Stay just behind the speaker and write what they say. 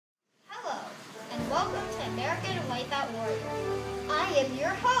American Wipeout Warrior. I am your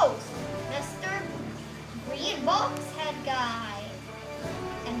host, Mr. Green Box Head Guy.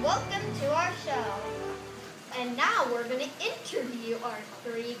 And welcome to our show. And now we're going to interview our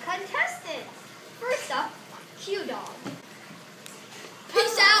 3 contestants. First up, Q-Dog.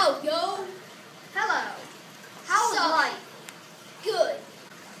 Peace out, yo. Hello. How's life? Good.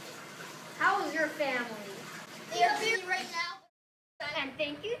 How's your family? They're busy right now. And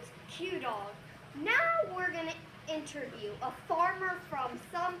thank you to Q-Dog. Now we're going to interview a farmer from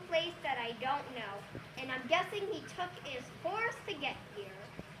some place that I don't know. And I'm guessing he took his horse to get here.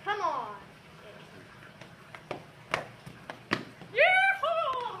 Come on.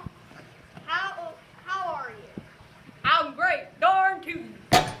 Yeehaw! How are you? I'm great, darn tootin'.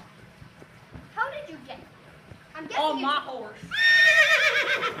 How did you get here? I'm guessing On my horse.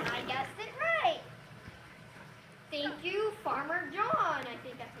 I guessed it right. Thank you, Farmer John. I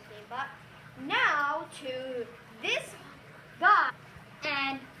think that's his name. But now to this guy.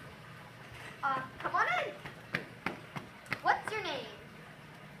 And come on in. What's your name?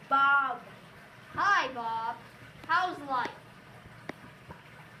 Bob. Hi, Bob. How's life?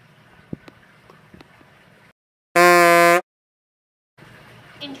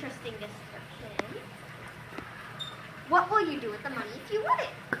 Interesting description. What will you do with the money if you win it?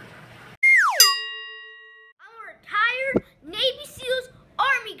 I'm a retired Navy SEALs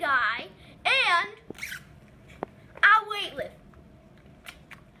Army guy, and I weightlift.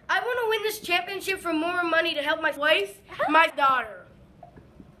 I want to win this championship for more money to help my wife, my daughter,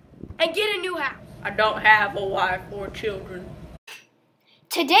 and get a new house. I don't have a wife or children.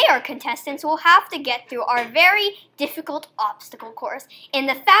 Today our contestants will have to get through our very difficult obstacle course in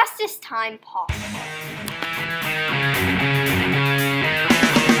the fastest time possible.